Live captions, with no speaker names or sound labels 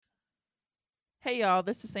Hey y'all,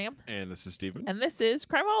 this is Sam, And this is Steven. and this is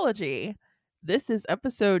Crimology. This is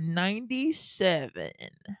episode 97.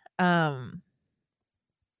 Um,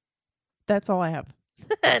 that's all I have.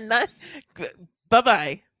 Not,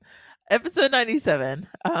 bye-bye. Episode 97.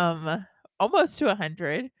 Almost to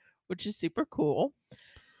 100, which is super cool.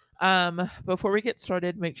 Before we get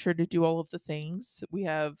started, make sure to do all of the things. We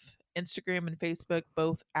have Instagram and Facebook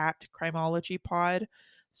both at Crimology Pod.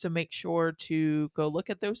 So make sure to go look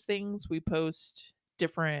at those things. We post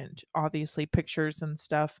different, obviously, pictures and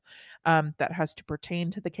stuff that has to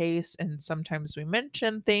pertain to the case. And sometimes we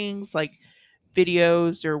mention things like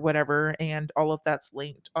videos or whatever, and all of that's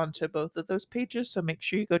linked onto both of those pages. So make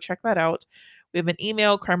sure you go check that out. We have an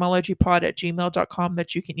email, crimologypod@gmail.com,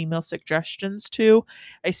 that you can email suggestions to.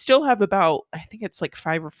 I still have about, I think it's like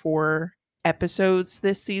 5 or 4 episodes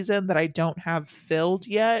this season that I don't have filled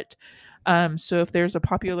yet. So if there's a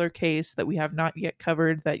popular case that we have not yet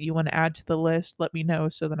covered that you want to add to the list, let me know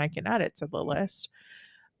so then I can add it to the list.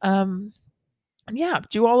 And yeah,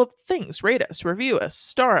 do all of the things. Rate us, review us,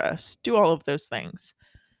 star us, do all of those things.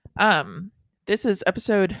 This is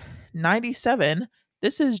episode 97.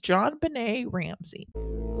 This is JonBenet Ramsey.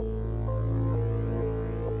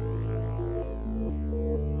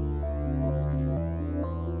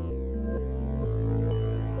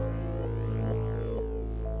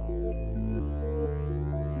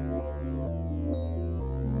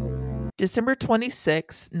 December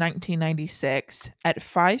 26, 1996, at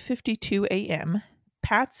 5:52 a.m.,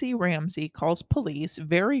 Patsy Ramsey calls police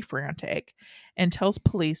very frantic and tells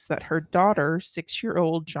police that her daughter,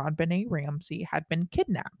 6-year-old JonBenet Ramsey, had been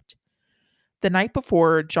kidnapped. The night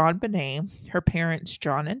before, JonBenet, her parents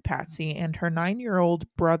John and Patsy, and her 9-year-old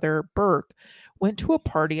brother Burke went to a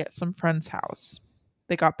party at some friend's house.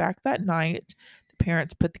 They got back that night. The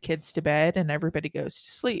parents put the kids to bed and everybody goes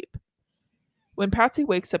to sleep. When Patsy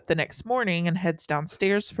wakes up the next morning and heads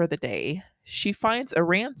downstairs for the day, she finds a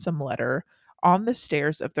ransom letter on the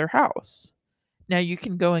stairs of their house. Now you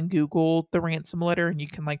can go and Google the ransom letter and you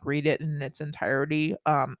can like read it in its entirety.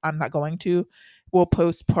 I'm not going to. We'll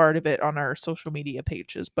post part of it on our social media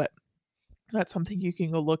pages, but that's something you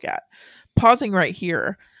can go look at. Pausing right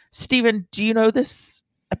here. Steven, do you know this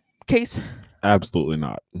case? Absolutely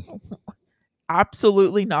not.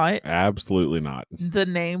 Absolutely not. Absolutely not. The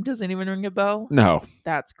name doesn't even ring a bell. No.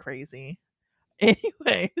 That's crazy.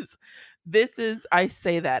 Anyways, I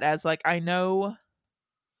say that as like I know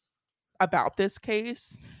about this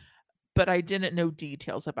case, but I didn't know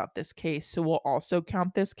details about this case. So we'll also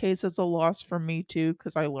count this case as a loss for me too,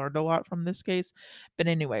 because I learned a lot from this case. But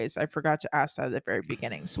anyways, I forgot to ask that at the very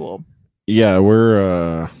beginning. So Yeah,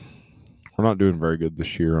 we're not doing very good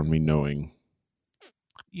this year on me knowing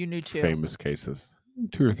you knew too. famous cases.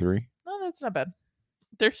 2 or 3. No, that's not bad.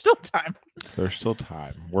 There's still time. There's still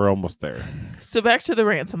time. We're almost there. So back to the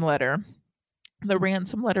ransom letter. The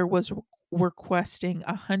ransom letter was requesting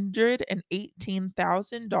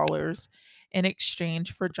 $118,000 in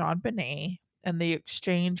exchange for JonBenet, and the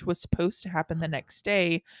exchange was supposed to happen the next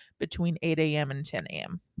day between 8 a.m. and 10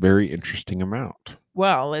 a.m. Very interesting amount.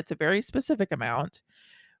 Well, it's a very specific amount,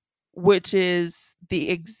 which is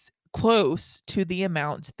close to the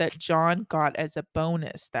amount that John got as a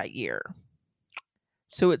bonus that year.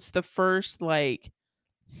 So it's the first of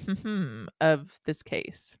this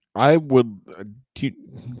case. I would.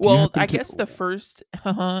 I guess the first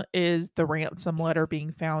is the ransom letter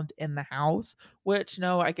being found in the house, which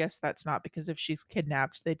no, I guess that's not, because if she's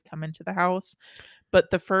kidnapped, they'd come into the house.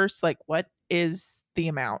 But the first, what is the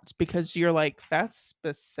amount? Because you're like, that's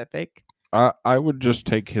specific. I would just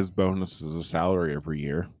take his bonus as a salary every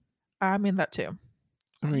year. I mean, that too.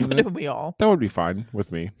 I mean, Wouldn't we all? That would be fine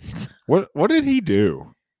with me. What did he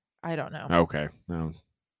do? I don't know. Okay. No.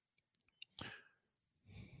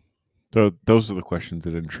 So those are the questions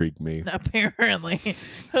that intrigue me. Apparently.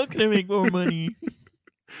 How can I make more money?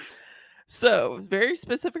 So, very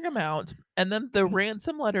specific amount. And then the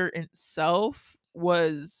ransom letter itself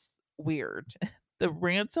was weird. The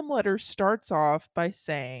ransom letter starts off by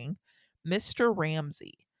saying, "Mr.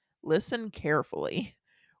 Ramsey, listen carefully.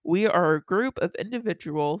 We are a group of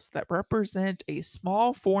individuals that represent a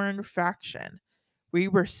small foreign faction. We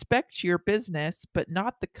respect your business, but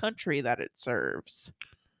not the country that it serves."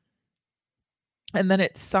 And then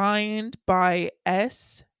it's signed by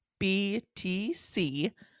SBTC,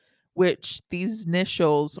 which these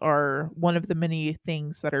initials are one of the many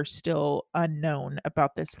things that are still unknown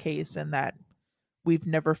about this case, and that we've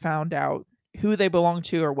never found out who they belong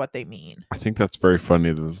to or what they mean. I think that's very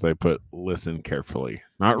funny that they put "listen carefully,"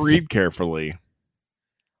 not "read carefully."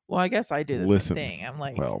 Well, I guess I do the same thing. I'm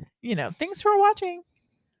like, thanks for watching.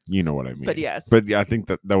 You know what I mean. But yes. But yeah, I think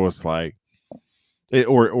that was like,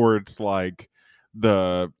 or it's like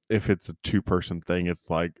if it's a two-person thing, it's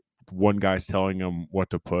like one guy's telling them what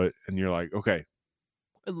to put, and you're like, okay,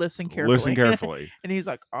 Listen listen carefully. carefully. And he's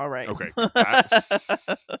like, all right. Okay, got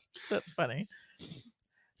that. That's funny.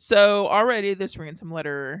 So already this ransom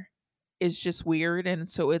letter is just weird. And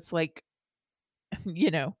so it's like,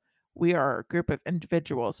 you know, we are a group of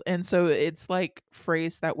individuals. And so it's like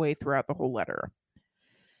phrased that way throughout the whole letter.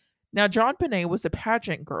 Now, JonBenet was a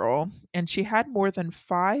pageant girl, and she had more than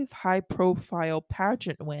 5 high profile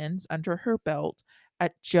pageant wins under her belt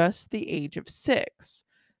at just the age of 6.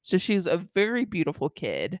 So she's a very beautiful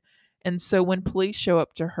kid. And so when police show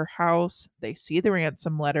up to her house, they see the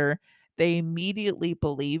ransom letter, they immediately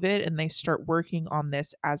believe it, and they start working on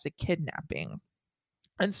this as a kidnapping.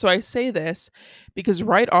 And so I say this because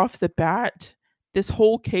right off the bat, this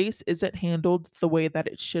whole case isn't handled the way that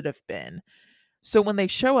it should have been. So when they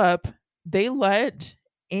show up, they let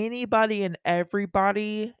anybody and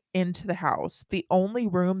everybody into the house. The only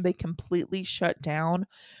room they completely shut down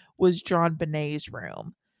was JonBenet's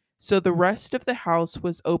room. So the rest of the house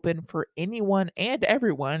was open for anyone and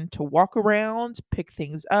everyone to walk around, pick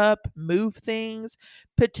things up, move things,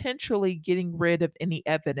 potentially getting rid of any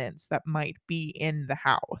evidence that might be in the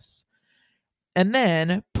house. And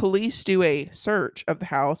then police do a search of the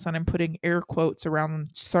house, and I'm putting air quotes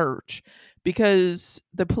around search because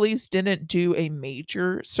the police didn't do a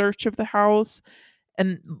major search of the house.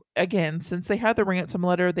 And again, since they had the ransom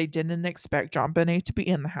letter, they didn't expect JonBenet to be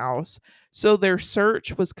in the house. So their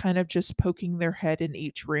search was kind of just poking their head in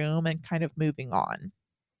each room and kind of moving on.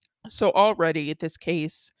 So already this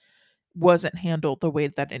case wasn't handled the way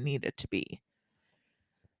that it needed to be.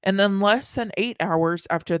 And then, less than 8 hours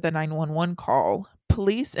after the 911 call,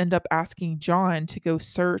 police end up asking John to go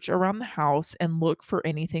search around the house and look for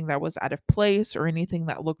anything that was out of place or anything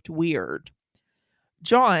that looked weird.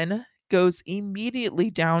 John goes immediately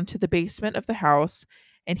down to the basement of the house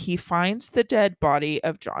and he finds the dead body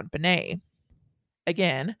of JonBenet.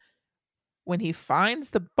 Again, when he finds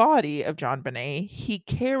the body of JonBenet, he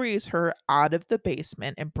carries her out of the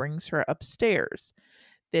basement and brings her upstairs.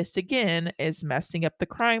 This again is messing up the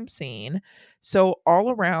crime scene. So,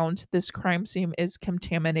 all around, this crime scene is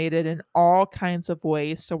contaminated in all kinds of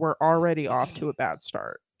ways. So, we're already off to a bad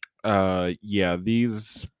start. Yeah,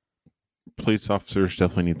 these police officers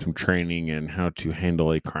definitely need some training in how to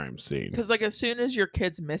handle a crime scene. Because, like, as soon as your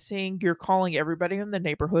kid's missing, you're calling everybody in the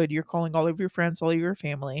neighborhood, you're calling all of your friends, all of your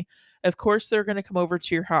family. Of course, they're going to come over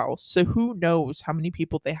to your house. So, who knows how many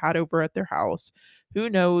people they had over at their house? Who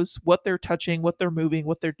knows what they're touching, what they're moving,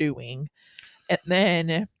 what they're doing? And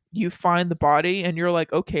then you find the body and you're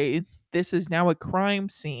like, okay, this is now a crime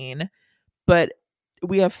scene, but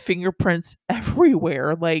we have fingerprints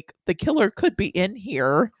everywhere. Like the killer could be in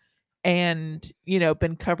here and,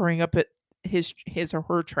 been covering up his or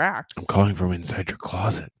her I'm tracks. calling from inside your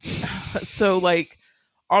closet. So like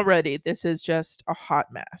already this is just a hot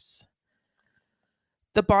mess.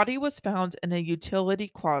 The body was found in a utility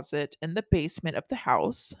closet in the basement of the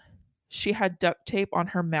house. She had duct tape on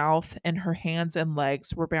her mouth, and her hands and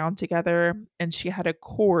legs were bound together, and she had a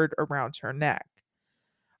cord around her neck.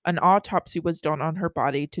 An autopsy was done on her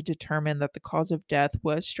body to determine that the cause of death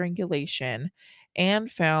was strangulation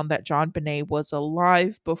and found that JonBenet was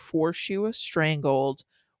alive before she was strangled,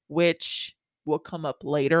 which will come up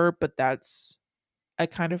later, but that's a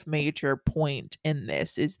kind of major point in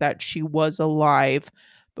this is that she was alive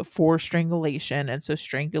before strangulation, and so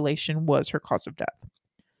strangulation was her cause of death.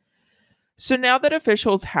 So now that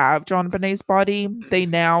officials have JonBenet's body, they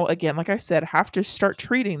now, again, like I said, have to start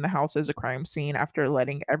treating the house as a crime scene after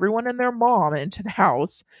letting everyone and their mom into the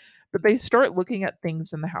house. But they start looking at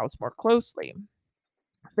things in the house more closely.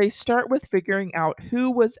 They start with figuring out who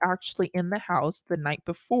was actually in the house the night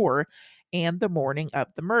before and the morning of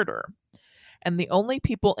the murder. And the only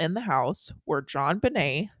people in the house were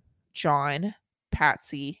JonBenet, John,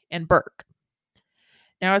 Patsy, and Burke.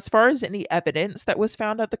 Now, as far as any evidence that was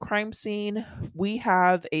found at the crime scene, we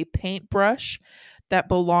have a paintbrush that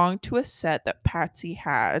belonged to a set that Patsy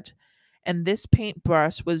had. And this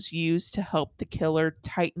paintbrush was used to help the killer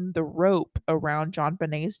tighten the rope around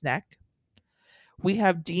JonBenet's neck. We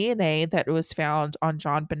have DNA that was found on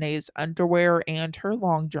JonBenet's underwear and her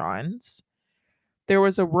long johns. There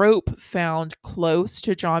was a rope found close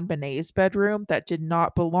to JonBenet's bedroom that did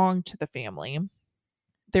not belong to the family.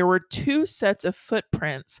 There were 2 sets of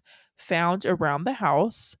footprints found around the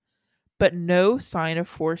house, but no sign of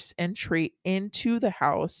forced entry into the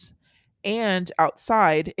house. And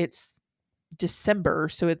outside, it's December,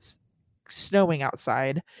 so it's snowing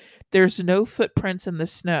outside. There's no footprints in the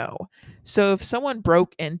snow. So if someone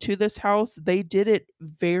broke into this house, they did it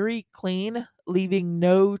very clean, leaving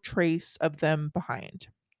no trace of them behind.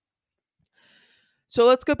 So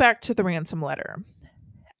let's go back to the ransom letter.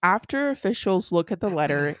 After officials look at the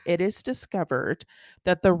letter, it is discovered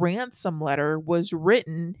that the ransom letter was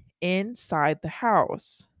written inside the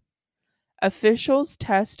house. Officials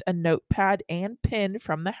test a notepad and pen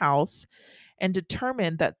from the house and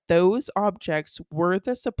determine that those objects were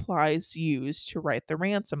the supplies used to write the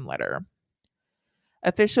ransom letter.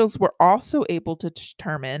 Officials were also able to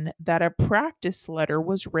determine that a practice letter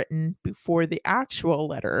was written before the actual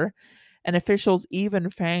letter, and officials even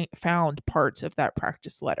found parts of that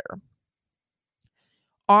practice letter.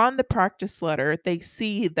 On the practice letter, they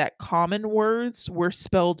see that common words were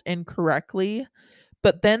spelled incorrectly,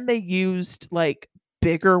 but then they used like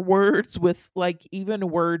bigger words with like even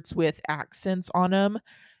words with accents on them,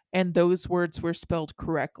 and those words were spelled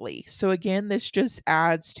correctly. So again, this just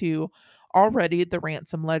adds to already the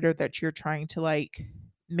ransom letter that you're trying to like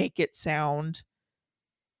make it sound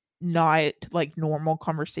not like normal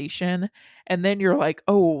conversation, and then you're like,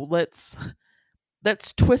 "Oh, let's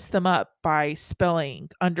twist them up by spelling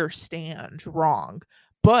understand wrong,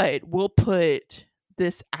 but we'll put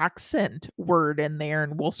this accent word in there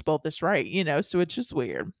and we'll spell this right," so it's just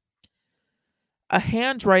weird. A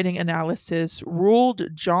handwriting analysis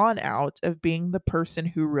ruled John out of being the person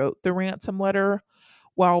who wrote the ransom letter,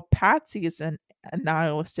 while Patsy's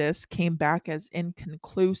analysis came back as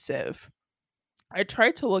inconclusive. I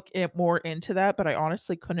tried to look more into that, but I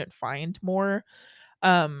honestly couldn't find more.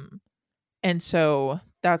 Um, and so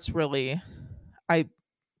I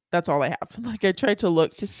that's all I have. Like I tried to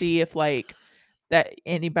look to see if like that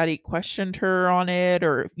anybody questioned her on it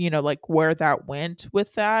or, like where that went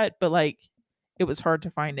with that, but like it was hard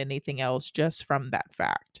to find anything else just from that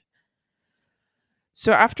fact.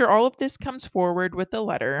 So after all of this comes forward with the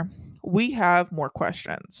letter, we have more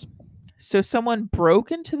questions. So someone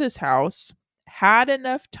broke into this house, had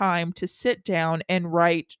enough time to sit down and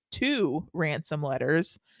write two ransom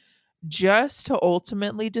letters just to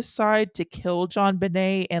ultimately decide to kill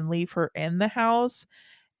JonBenet and leave her in the house.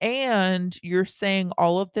 And you're saying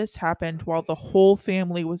all of this happened while the whole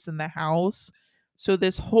family was in the house. So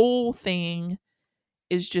this whole thing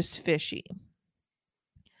is just fishy.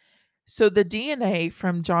 So the DNA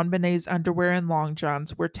from JonBenet's underwear and long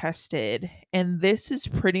johns were tested, and this is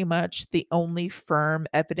pretty much the only firm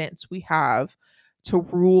evidence we have to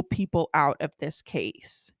rule people out of this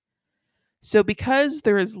case. So, because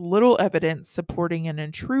there is little evidence supporting an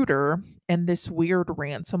intruder and this weird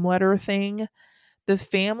ransom letter thing, the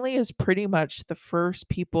family is pretty much the first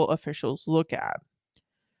people officials look at.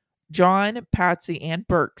 John, Patsy, and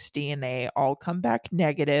Burke's DNA all come back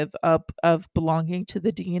negative up of belonging to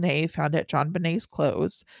the DNA found at JonBenet's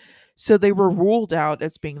clothes, so they were ruled out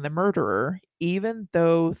as being the murderer, even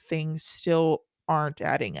though things still aren't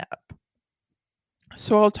adding up.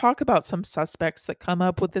 So I'll talk about some suspects that come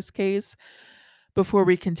up with this case before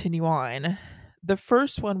we continue on. The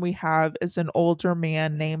first one we have is an older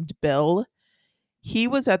man named Bill. He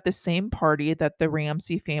was at the same party that the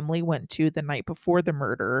Ramsey family went to the night before the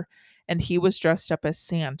murder, and he was dressed up as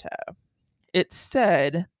Santa. It's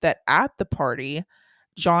said that at the party,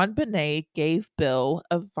 JonBenet gave Bill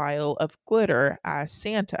a vial of glitter as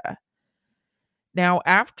Santa. Now,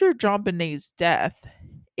 after JonBenet's death,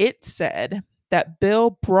 it said that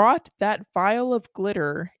Bill brought that vial of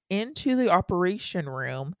glitter into the operation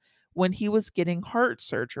room when he was getting heart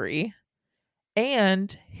surgery,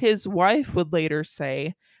 and his wife would later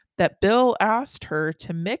say that Bill asked her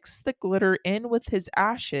to mix the glitter in with his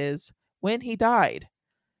ashes when he died.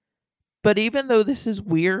 But even though this is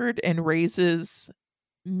weird and raises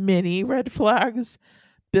many red flags,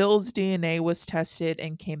 Bill's DNA was tested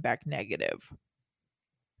and came back negative.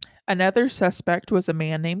 Another suspect was a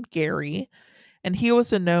man named Gary, and he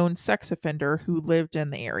was a known sex offender who lived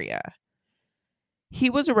in the area. He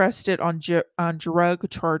was arrested on drug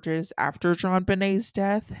charges after JonBenet's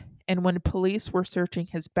death, and when police were searching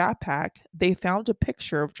his backpack, they found a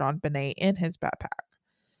picture of JonBenet in his backpack.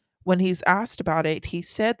 When he's asked about it, he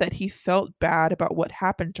said that he felt bad about what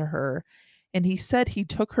happened to her, and he said he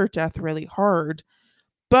took her death really hard,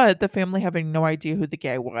 but the family having no idea who the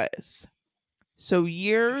guy was. So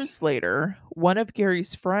years later, one of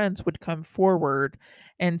Gary's friends would come forward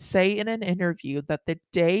and say in an interview that the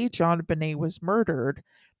day JonBenet was murdered,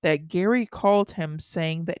 that Gary called him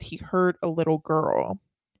saying that he heard a little girl.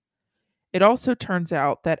 It also turns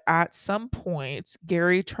out that at some point,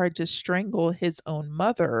 Gary tried to strangle his own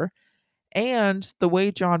mother, and the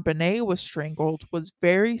way JonBenet was strangled was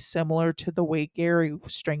very similar to the way Gary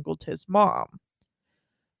strangled his mom.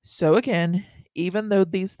 So again, even though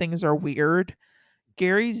these things are weird,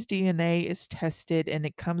 Gary's DNA is tested and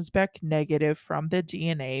it comes back negative from the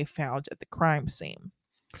DNA found at the crime scene.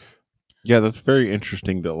 Yeah, that's very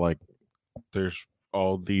interesting that like there's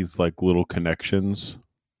all these like little connections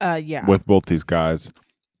Yeah, with both these guys,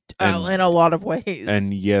 and in a lot of ways.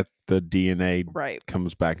 yet the DNA Right.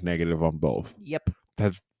 comes back negative on both. Yep.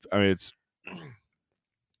 That's, I mean, it's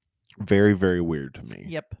very, very weird to me.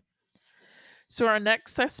 Yep. So our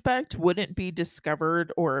next suspect wouldn't be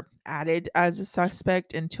discovered or added as a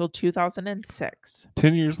suspect until 2006,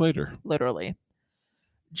 10 years later. literally.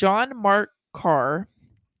 John Mark Carr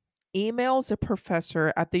emails a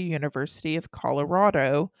professor at the University of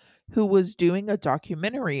Colorado who was doing a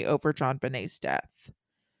documentary over JonBenet's death.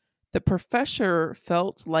 The professor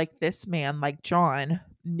felt like this man, like John,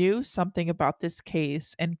 knew something about this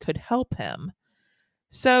case and could help him.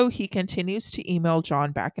 So he continues to email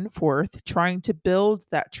John back and forth, trying to build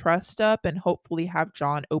that trust up and hopefully have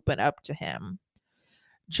John open up to him.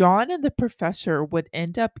 John and the professor would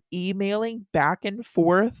end up emailing back and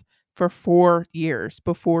forth for 4 years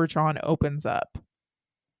before John opens up.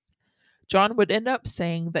 John would end up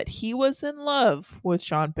saying that he was in love with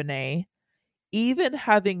JonBenet, even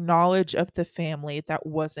having knowledge of the family that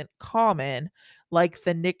wasn't common, like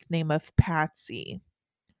the nickname of Patsy.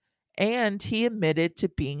 And he admitted to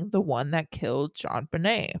being the one that killed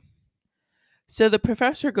JonBenet. So the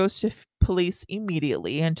professor goes to police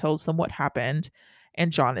immediately and tells them what happened,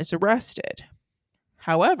 and John is arrested.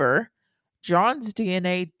 However, John's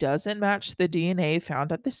DNA doesn't match the DNA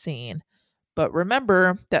found at the scene, but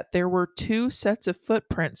remember that there were two sets of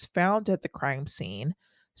footprints found at the crime scene.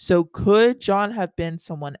 So could John have been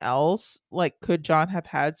someone else? Like, could John have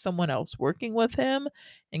had someone else working with him?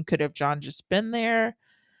 And could have John just been there?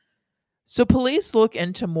 So police look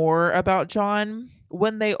into more about John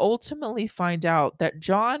when they ultimately find out that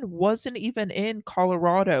John wasn't even in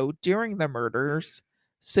Colorado during the murders,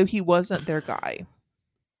 so he wasn't their guy.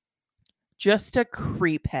 Just a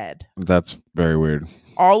creep head. That's very weird.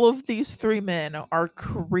 All of these three men are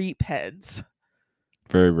creep heads.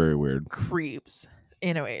 Very, very weird. Creeps.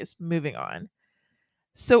 Anyways, moving on.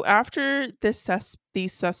 So after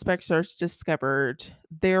these suspects are discovered,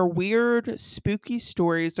 their weird, spooky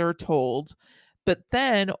stories are told, but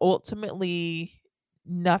then ultimately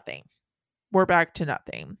nothing. We're back to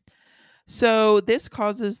nothing. So this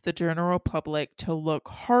causes the general public to look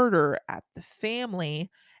harder at the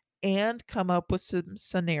family and come up with some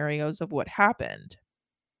scenarios of what happened.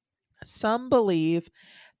 Some believe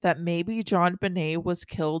that maybe JonBenet was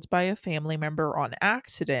killed by a family member on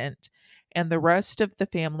accident, and the rest of the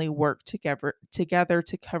family worked together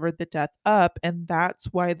to cover the death up, and that's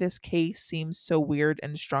why this case seems so weird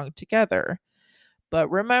and strung together. But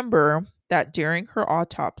remember that during her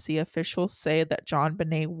autopsy, officials say that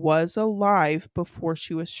JonBenet was alive before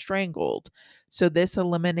she was strangled, so this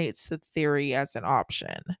eliminates the theory as an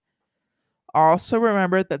option. Also,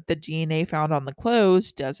 remember that the DNA found on the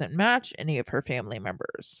clothes doesn't match any of her family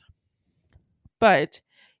members. But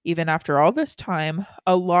even after all this time,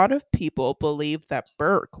 a lot of people believe that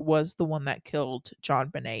Burke was the one that killed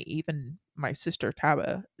JonBenet. Even my sister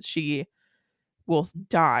Taba, she will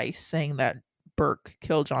die saying that Burke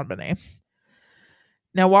killed JonBenet.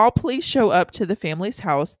 Now, while police show up to the family's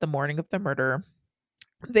house the morning of the murder,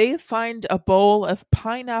 they find a bowl of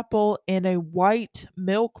pineapple in a white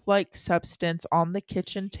milk like substance on the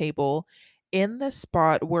kitchen table in the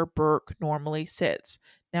spot where Burke normally sits.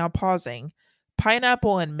 Now, pausing.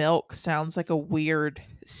 Pineapple and milk sounds like a weird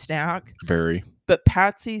snack, Very. but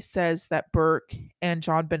Patsy says that Burke and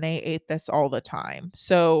JonBenet ate this all the time.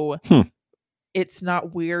 So Hmm. it's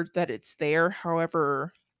not weird that it's there.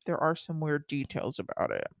 However, there are some weird details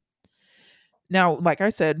about it. Now, like I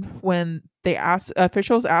said, when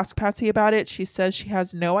officials ask Patsy about it, she says she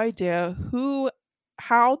has no idea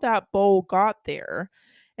how that bowl got there.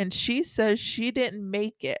 And she says she didn't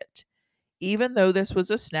make it, even though this was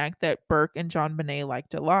a snack that Burke and JonBenet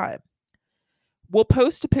liked a lot. We'll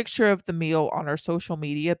post a picture of the meal on our social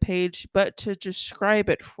media page, but to describe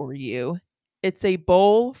it for you, it's a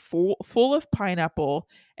bowl full of pineapple,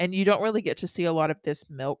 and you don't really get to see a lot of this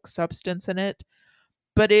milk substance in it,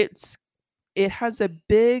 but it has a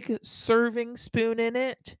big serving spoon in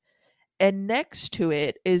it, and next to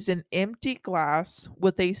it is an empty glass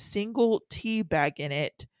with a single tea bag in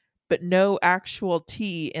it, but no actual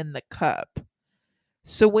tea in the cup.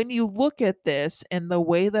 So when you look at this and the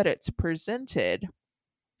way that it's presented,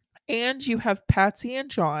 and you have Patsy and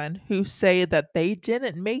John who say that they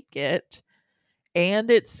didn't make it,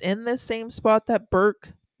 and it's in the same spot that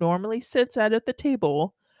Burke normally sits at the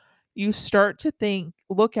table, you start to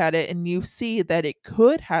look at it, and you see that it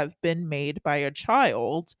could have been made by a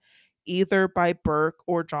child, either by Burke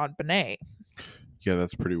or JonBenet. Yeah,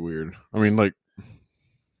 that's pretty weird. I mean, like,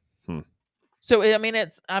 So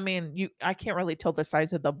I can't really tell the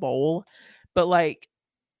size of the bowl, but like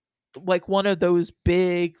one of those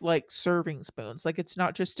big like serving spoons. Like it's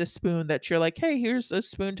not just a spoon that you're like, "Hey, here's a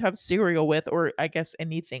spoon to have cereal with or I guess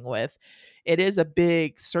anything with." It is a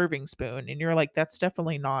big serving spoon and you're like, "That's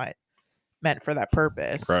definitely not meant for that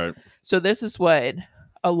purpose." right. So this is what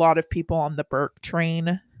a lot of people on the Burke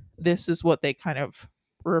train, this is what they kind of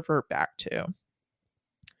revert back to.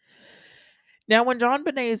 Now, when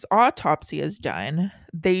JonBenet's autopsy is done,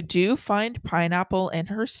 they do find pineapple in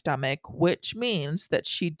her stomach, which means that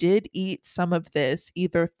she did eat some of this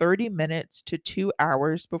either 30 minutes to 2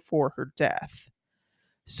 hours before her death.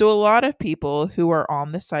 So, a lot of people who are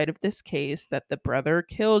on the side of this case that the brother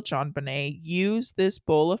killed JonBenet use this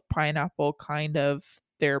bowl of pineapple kind of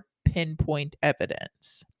their pinpoint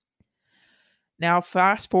evidence. Now,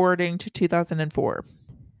 fast forwarding to 2004.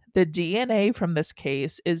 The DNA from this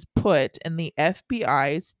case is put in the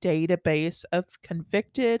FBI's database of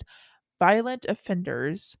convicted violent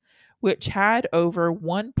offenders, which had over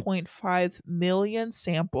 1.5 million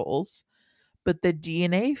samples, but the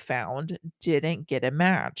DNA found didn't get a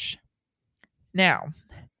match. Now,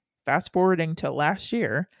 fast forwarding to last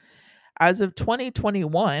year, as of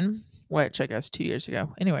 2021, which I guess 2 years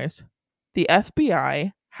ago, anyways, the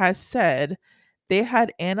FBI has said they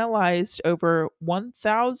had analyzed over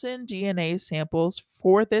 1,000 DNA samples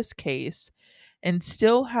for this case and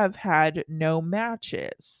still have had no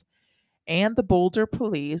matches. And the Boulder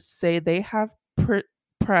police say they have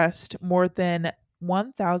pressed more than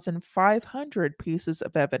 1,500 pieces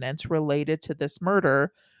of evidence related to this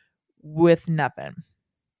murder with nothing.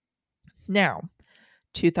 Now,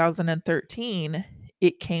 2013,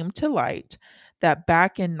 it came to light that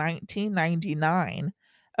back in 1999,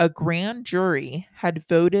 a grand jury had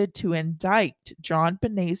voted to indict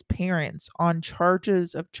JonBenet's parents on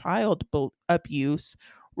charges of child abuse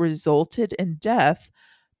resulted in death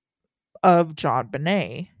of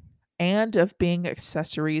JonBenet and of being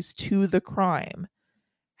accessories to the crime.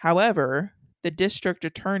 However, the district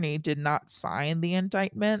attorney did not sign the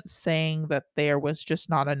indictment, saying that there was just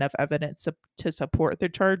not enough evidence to support the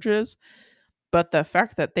charges. But the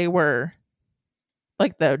fact that they were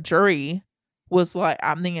like the jury was like,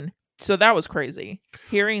 I'm thinking, so that was crazy.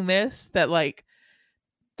 Hearing this, that like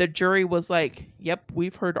the jury was like, yep,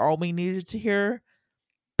 we've heard all we needed to hear,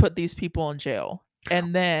 put these people in jail.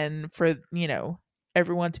 And then for,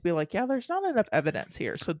 everyone to be like, yeah, there's not enough evidence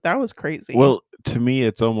here. So that was crazy. Well, to me,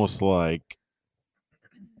 it's almost like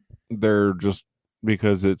they're just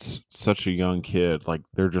because it's such a young kid, like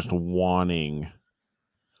they're just wanting,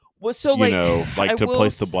 Well, so like, I like to will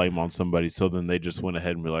place the blame on somebody. So then they just went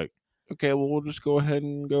ahead and be like, okay, well, we'll just go ahead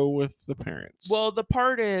and go with the parents. well, the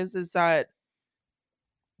part is that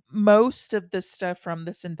most of the stuff from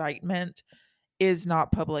this indictment is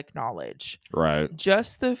not public knowledge. Right.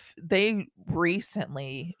 Just they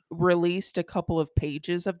recently released a couple of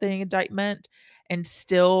pages of the indictment and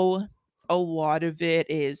still a lot of it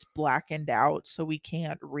is blackened out so we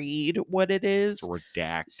can't read what it It's is.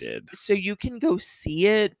 redacted. So you can go see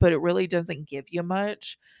it, but it really doesn't give you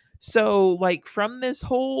much. So, like, from this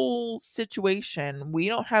whole situation, we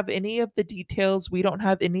don't have any of the details. We don't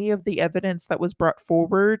have any of the evidence that was brought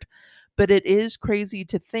forward. But it is crazy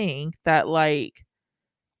to think that, like,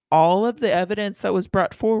 all of the evidence that was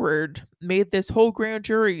brought forward made this whole grand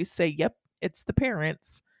jury say, yep, it's the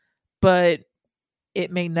parents. But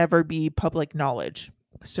it may never be public knowledge.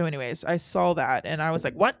 So, anyways, I saw that and I was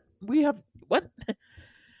like, what? We have what?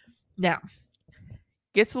 Now,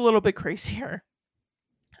 gets a little bit crazier.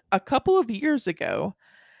 A couple of years ago,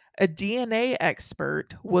 a DNA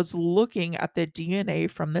expert was looking at the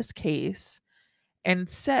DNA from this case and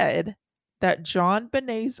said that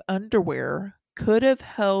JonBenet's underwear could have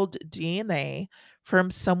held DNA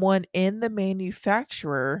from someone in the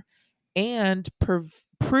manufacturer and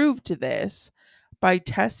proved this by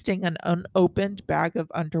testing an unopened bag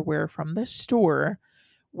of underwear from the store,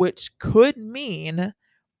 which could mean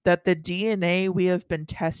that the DNA we have been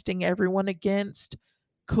testing everyone against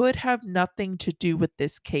could have nothing to do with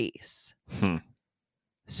this case. Hmm.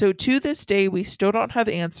 So to this day, we still don't have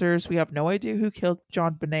answers. We have no idea who killed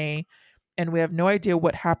JonBenet, and we have no idea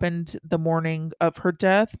what happened the morning of her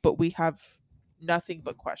death, but we have nothing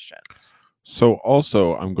but questions. So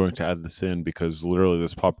also, I'm going to add this in because literally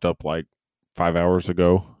this popped up like 5 hours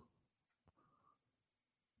ago.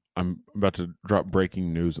 I'm about to drop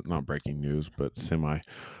breaking news, not breaking news, but semi.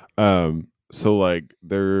 So like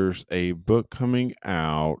there's a book coming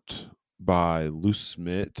out by Lou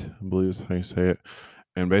Smith, I believe is how you say it.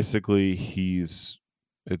 And basically he's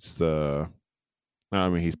it's the I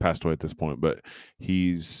mean, he's passed away at this point, but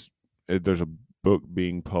there's a book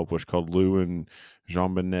being published called Lou and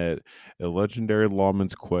JonBenet, a legendary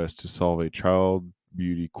lawman's quest to solve a child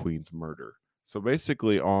beauty queen's murder. So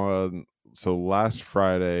basically, last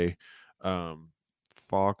Friday, um,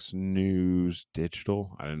 Fox News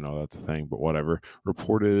Digital, I didn't know that's a thing, but whatever,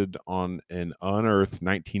 reported on an unearthed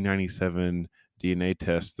 1997 DNA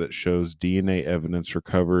test that shows DNA evidence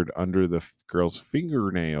recovered under the girl's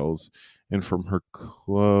fingernails and from her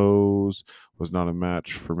clothes was not a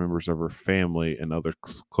match for members of her family and others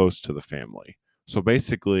close to the family. So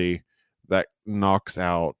basically, that knocks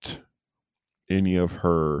out any of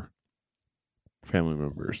her family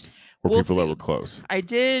members or We'll people that were see. close.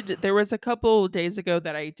 There was a couple days ago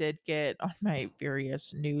that I did get on my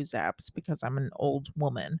various news apps because I'm an old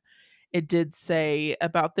woman. It did say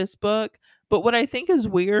about this book, but what I think is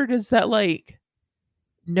weird is that like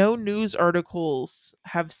no news articles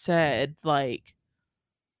have said like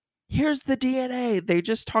here's the DNA. They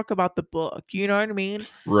just talk about the book. You know what I mean?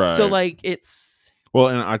 So Right. like it's Well,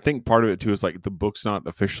 and I think part of it too is like the book's not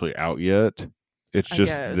officially out yet. It's I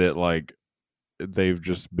just that guess. like they've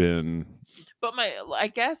just been But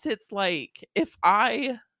I guess it's like if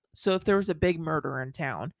there was a big murder in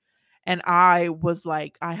town and I was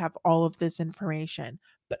like, I have all of this information,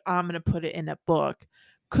 but I'm going to put it in a book.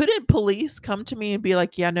 Couldn't police come to me and be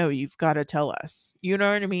like, yeah, no, you've got to tell us? You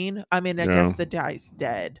know what I mean? I mean, I yeah. guess the guy's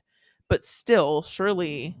dead, but still,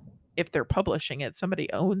 surely if they're publishing it,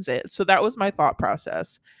 somebody owns it. So that was my thought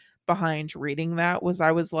process behind reading that was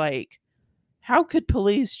I was like, how could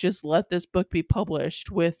police just let this book be published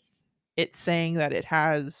with it saying that it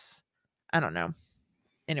has I don't know.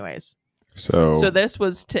 Anyways, so So this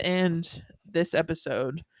was to end this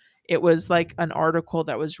episode. It was like an article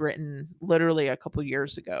that was written literally a couple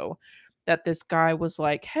years ago that this guy was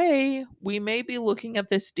like, "Hey, we may be looking at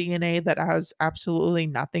this DNA that has absolutely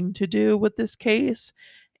nothing to do with this case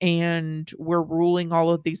and we're ruling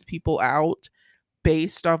all of these people out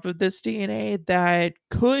based off of this DNA that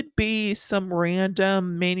could be some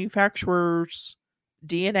random manufacturer's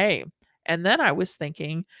DNA." And then I was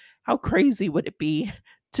thinking, how crazy would it be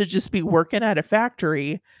to just be working at a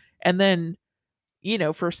factory and then,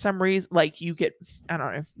 for some reason, like you get, I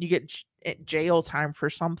don't know, you get jail time for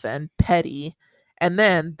something petty. And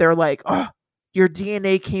then they're like, oh, your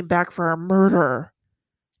DNA came back for a murder.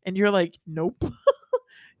 And you're like, nope.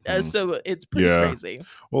 mm, So it's pretty yeah. crazy.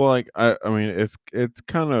 Well, like I mean, it's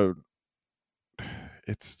kind of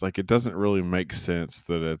it's like it doesn't really make sense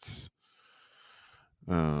that it's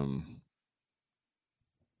um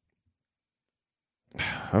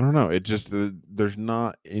I don't know. It just there's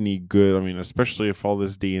not any good. I mean, especially if all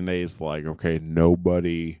this DNA is like, okay,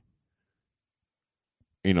 nobody,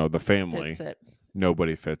 the Fits family, it.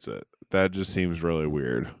 nobody fits it. That just seems really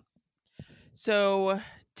weird. So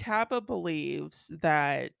Taba believes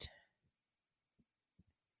that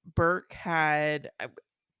Burke had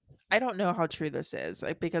I don't know how true this is,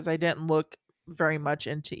 like, because I didn't look very much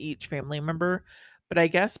into each family member, but I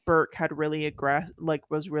guess Burke had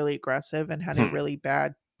was really aggressive and had a Hmm. really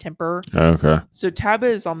bad temper. Okay. So Taba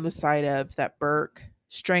is on the side of that Burke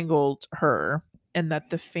strangled her and that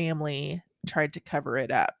the family tried to cover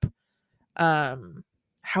it up. Um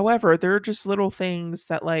However, there are just little things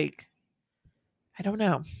that like I don't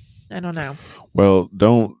know. I don't know. Well,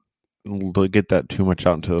 don't get that too much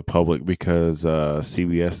out into the public because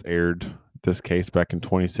CBS aired this case back in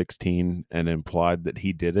 2016 and implied that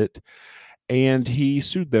he did it, and he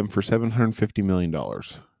sued them for $750 million.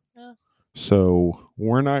 Uh, So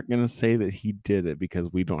we're not going to say that he did it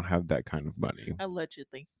because we don't have that kind of money.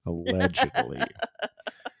 allegedly. Allegedly.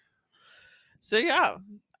 So yeah,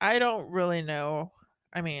 I don't really know.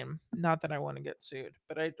 I mean, not that I want to get sued,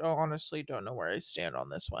 but honestly don't know where I stand on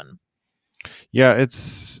this one. Yeah,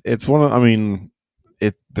 it's one of I mean,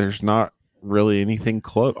 there's not really anything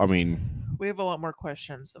close. I mean, We have a lot more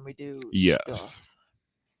questions than we do yes. stuff.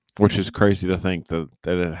 Which is crazy to think that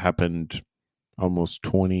it happened almost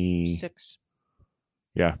 20 6.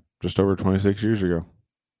 yeah, just over 26 years ago.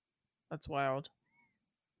 That's wild.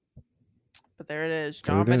 But there it is,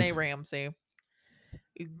 There it JonBenet is. Ramsey.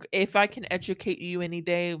 If I can educate you any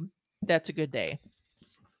day, that's a good day.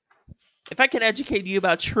 If I can educate you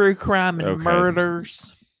about true crime and Okay.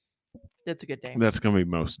 murders, that's a good day, That's going to be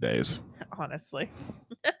most days. honestly.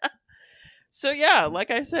 So yeah,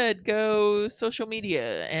 like I said, go social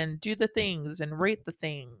media and do the things and rate the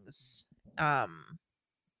things. Um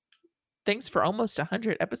Thanks for almost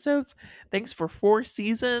 100 episodes. Thanks for 4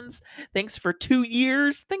 seasons. Thanks for 2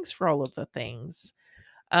 years. Thanks for all of the things.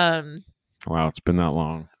 Um Wow, it's been that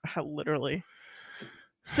long. literally.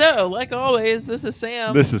 So, like always, this is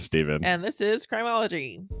Sam. This is Steven. And this is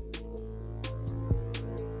Crimology.